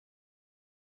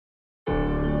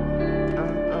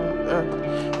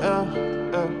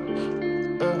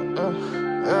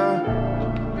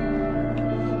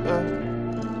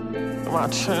My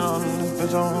chain on this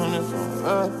bitch, I'm on it from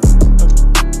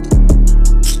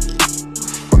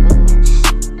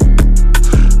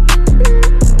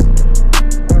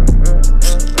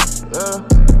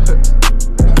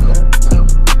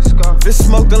If it's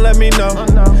smoke, then let me know.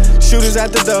 Shooters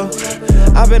at the door.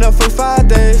 I've been up for 5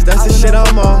 days, that's the shit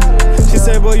I'm on. She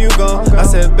said, boy, you gone. I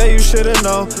said, babe, you should've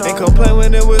known. Ain't complain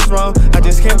when it was wrong. I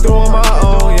just came through on my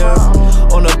own,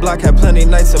 yeah. On the block, had plenty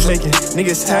nights of making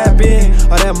niggas tap in.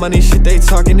 All that money shit they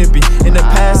talking, it be in the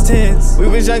past tense. We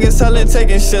was young and selling,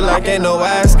 taking shit like ain't no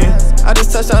asking. I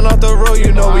just touched down off the road,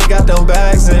 you know we got them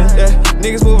bags in. Yeah,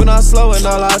 niggas moving on slow and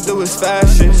all I do is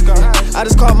fast shit. I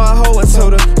just called my hoe and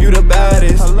told her, you the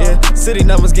baddest. Yeah, city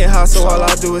numbers get hot, so all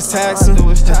I do is taxin'.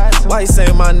 Why you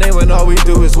saying my name when all we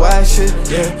do is whack shit?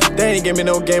 Yeah, they ain't give me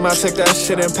no game, I took that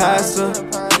shit and passed her.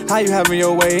 How you having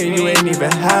your way and you ain't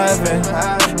even having?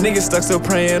 Niggas stuck still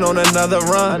praying on another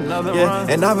run. Yeah,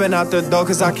 and I've been out the door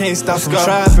cause I can't stop from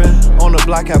trapping. On the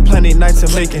block, had plenty nights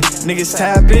of making niggas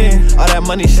tap in. All that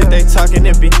money shit they talking,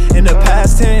 it be in the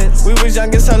past tense. We was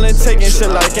young and selling, taking shit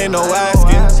like ain't no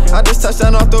asking. I just touched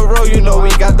down off the road, you know we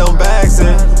got them bags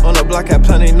in. On the block, had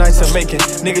plenty nights of making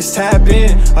niggas tap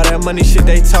in. All that money shit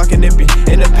they talking, it be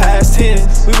in the past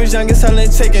tense. We was young and selling,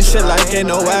 taking shit like ain't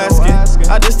no asking.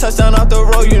 I just touched down off the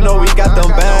road, you know we got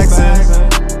them bags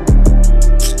in.